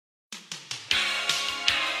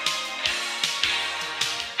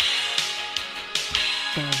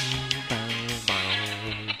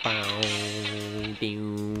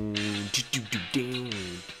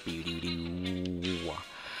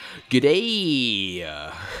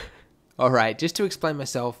G'day! Alright, just to explain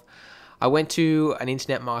myself, I went to an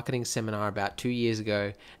internet marketing seminar about 2 years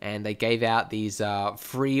ago, and they gave out these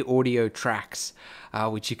free audio tracks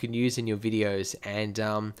which you can use in your videos, and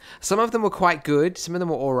some of them were quite good, some of them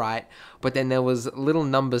were alright, but then there was little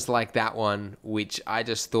numbers like that one which I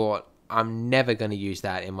just thought, I'm never going to use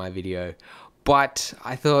that in my video. But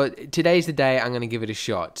I thought, today's the day, I'm going to give it a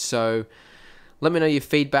shot. So let me know your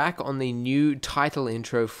feedback on the new title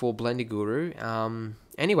intro for Blender Guru.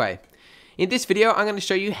 Anyway, in this video, I'm going to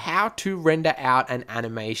show you how to render out an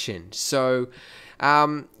animation. So,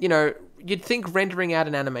 you know, you'd think rendering out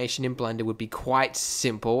an animation in Blender would be quite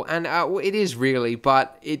simple, and it is really,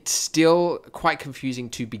 but it's still quite confusing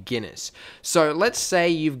to beginners. So let's say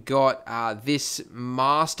you've got this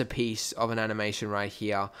masterpiece of an animation right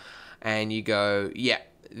here, and you go, yeah,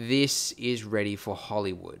 this is ready for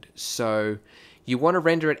Hollywood. So you want to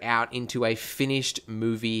render it out into a finished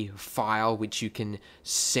movie file which you can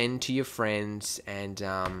send to your friends and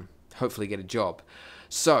hopefully get a job.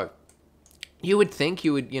 So you would think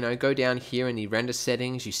you would, go down here in the render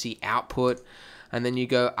settings, you see output, and then you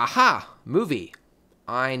go, aha, movie.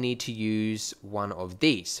 I need to use one of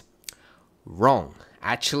these. Wrong.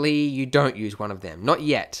 Actually, you don't use one of them. Not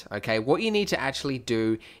yet, okay? What you need to actually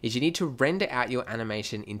do is you need to render out your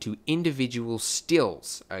animation into individual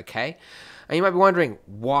stills, okay? And you might be wondering,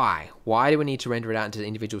 why? Why do we need to render it out into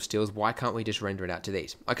individual stills? Why can't we just render it out to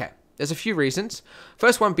these? Okay, there's a few reasons.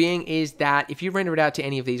 First one being is that if you render it out to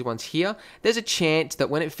any of these ones here, there's a chance that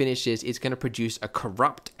when it finishes, it's going to produce a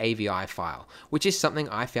corrupt AVI file, which is something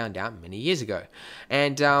I found out many years ago.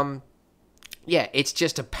 And yeah, it's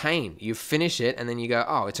just a pain. You finish it and then you go,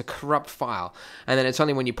 oh, it's a corrupt file. And then it's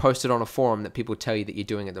only when you post it on a forum that people tell you that you're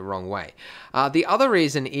doing it the wrong way. The other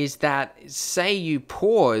reason is that, say you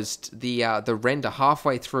paused the render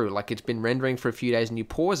halfway through, like it's been rendering for a few days and you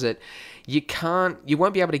pause it, you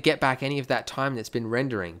won't be able to get back any of that time that's been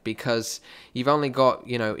rendering because you've only got,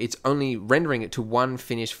 it's only rendering it to one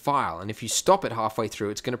finished file. And if you stop it halfway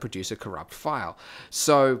through, it's going to produce a corrupt file.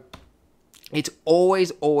 So it's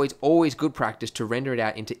always good practice to render it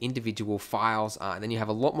out into individual files, and then you have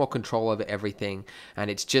a lot more control over everything,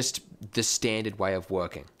 and it's just the standard way of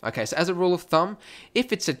working. Okay, so as a rule of thumb,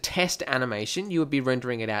 if it's a test animation, you would be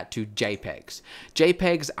rendering it out to JPEGs.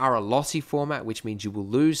 JPEGs are a lossy format, which means you will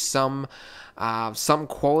lose some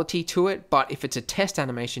quality to it, but if it's a test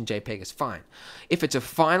animation, JPEG is fine. If it's a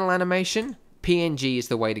final animation, PNG is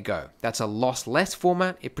the way to go. That's a lossless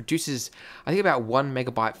format. It produces, I think, about 1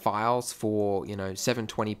 megabyte files for,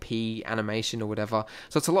 720p animation or whatever.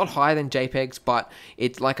 So it's a lot higher than JPEGs, but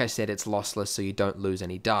it's, like I said, it's lossless, so you don't lose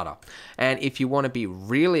any data. And if you want to be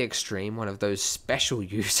really extreme, one of those special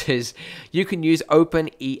uses, you can use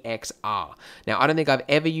OpenEXR. Now, I don't think I've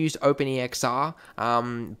ever used OpenEXR,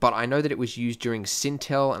 but I know that it was used during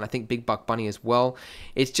Sintel and I think Big Buck Bunny as well.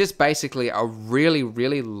 It's just basically a really,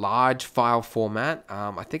 really large file format.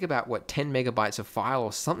 I think about 10 megabytes of file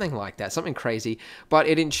or something like that, something crazy, but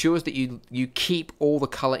it ensures that you keep all the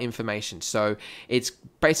color information. So it's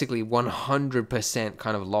basically 100%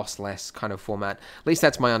 kind of lossless kind of format. At least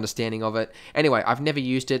that's my understanding of it. Anyway, I've never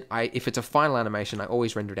used it. If it's a final animation, I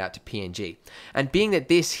always render it out to PNG. And being that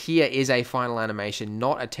this here is a final animation,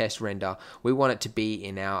 not a test render, we want it to be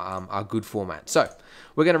in our good format. So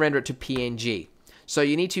we're going to render it to PNG. So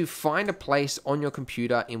you need to find a place on your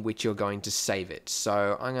computer in which you're going to save it.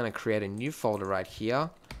 So I'm going to create a new folder right here,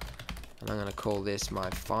 and I'm going to call this my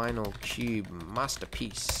Final Cube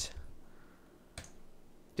Masterpiece.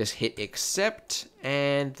 Just hit accept,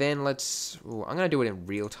 and then I'm going to do it in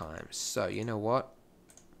real time. So you know what?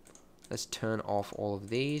 Let's turn off all of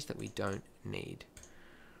these that we don't need.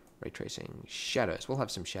 Ray tracing, shadows. We'll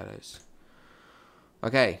have some shadows.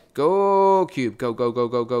 Okay, go cube, go, go, go,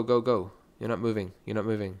 go, go, go, go. You're not moving. You're not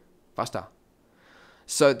moving. Faster.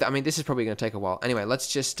 So, I mean, this is probably going to take a while. Anyway,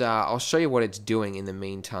 let's just, I'll show you what it's doing in the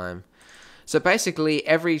meantime. So basically,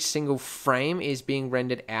 every single frame is being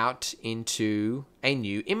rendered out into a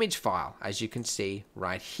new image file, as you can see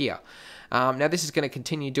right here. Now, this is going to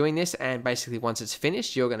continue doing this, and basically, once it's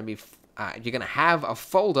finished, you're going to have a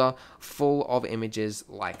folder full of images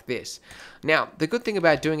like this. Now, the good thing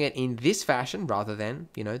about doing it in this fashion, rather than,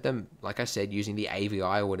 like I said, using the AVI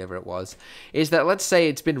or whatever it was, is that let's say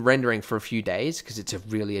it's been rendering for a few days because it's a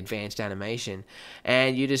really advanced animation,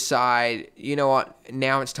 and you decide, you know what,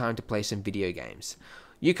 now it's time to play some video games.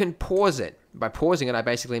 You can pause it. By pausing it, I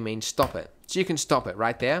basically mean stop it. So you can stop it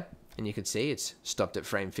right there. and you can see it's stopped at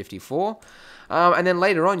frame 54. And then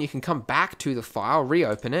later on, you can come back to the file,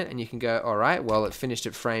 reopen it, and you can go, all right, well, it finished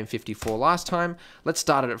at frame 54 last time. Let's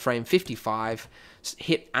start it at frame 55,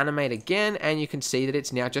 hit animate again, and you can see that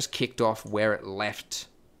it's now just kicked off where it left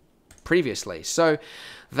previously. So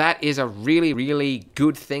that is a really, really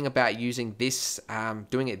good thing about using this,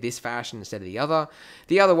 doing it this fashion instead of the other.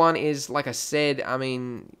 The other one is, like I said, I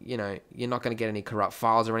mean, you know, you're not going to get any corrupt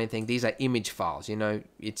files or anything. These are image files, you know,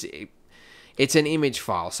 it's an image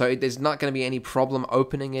file, so there's not going to be any problem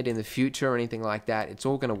opening it in the future or anything like that. It's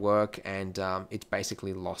all going to work, and it's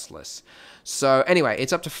basically lossless. So anyway,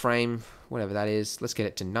 it's up to frame, whatever that is. Let's get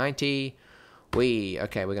it to 90.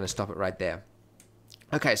 Okay, we're going to stop it right there.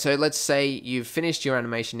 Okay, so let's say you've finished your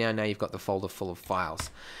animation now. Now you've got the folder full of files.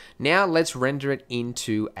 Now let's render it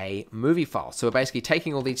into a movie file. So we're basically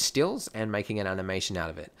taking all these stills and making an animation out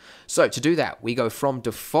of it. So to do that, we go from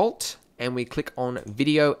default and we click on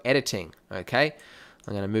video editing. Okay,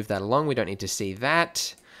 I'm going to move that along. We don't need to see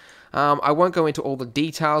that. I won't go into all the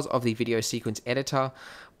details of the video sequence editor,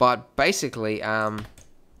 but basically to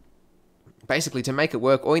make it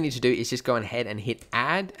work, all you need to do is just go ahead and hit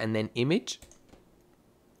add and then image.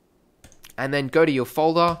 And then go to your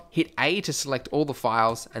folder, hit A to select all the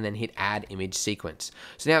files, and then hit add image sequence.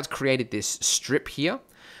 So now it's created this strip here,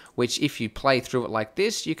 which if you play through it like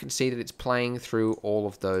this, you can see that it's playing through all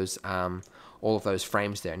of those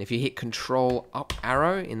frames there. And if you hit Control up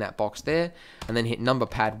arrow in that box there, and then hit number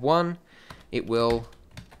pad 1, it will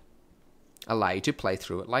allow you to play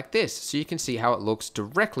through it like this. So you can see how it looks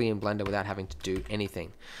directly in Blender without having to do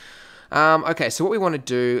anything. Okay, so what we want to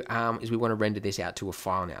do is we want to render this out to a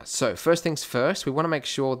file now. So first things first, we want to make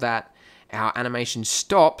sure that our animation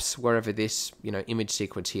stops wherever this, you know, image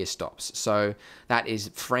sequence here stops. So that is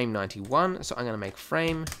frame 91. So I'm going to make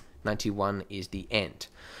frame 91 is the end.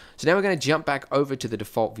 So now we're going to jump back over to the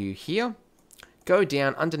default view here, go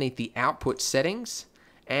down underneath the output settings,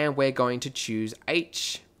 and we're going to choose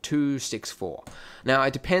H264. Now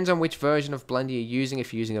it depends on which version of Blender you're using.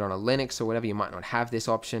 If you're using it on a Linux or whatever, you might not have this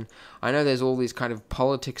option. I know there's all these kind of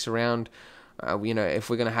politics around, you know,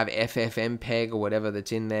 if we're going to have FFmpeg or whatever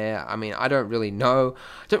that's in there. I mean, I don't really know.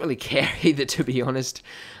 I don't really care either, to be honest.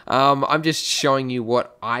 I'm just showing you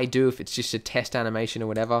what I do if it's just a test animation or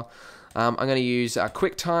whatever. I'm going to use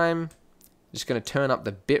QuickTime. Just going to turn up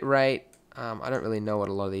the bitrate. I don't really know what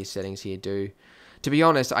a lot of these settings here do. To be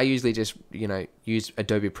honest, I usually just, you know, use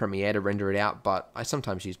Adobe Premiere to render it out, but I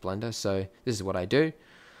sometimes use Blender, so this is what I do.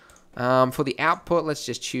 For the output, let's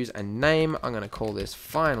just choose a name. I'm going to call this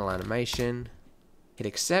Final Animation. Hit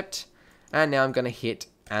Accept, and now I'm going to hit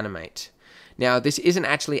Animate. Now, this isn't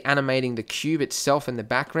actually animating the cube itself in the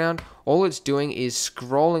background. All it's doing is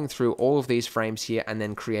scrolling through all of these frames here and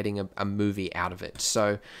then creating a movie out of it.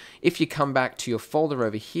 So if you come back to your folder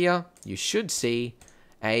over here, you should see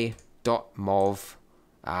a .mov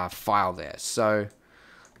file there. So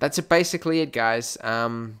that's basically it, guys.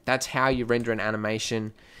 That's how you render an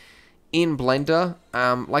animation in Blender.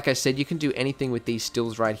 Like I said, you can do anything with these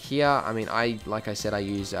stills right here. I mean, like I said, I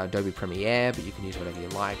use Adobe Premiere, but you can use whatever you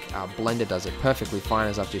like. Blender does it perfectly fine,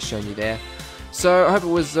 as I've just shown you there. So I hope it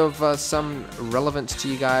was of some relevance to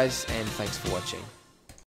you guys, and thanks for watching.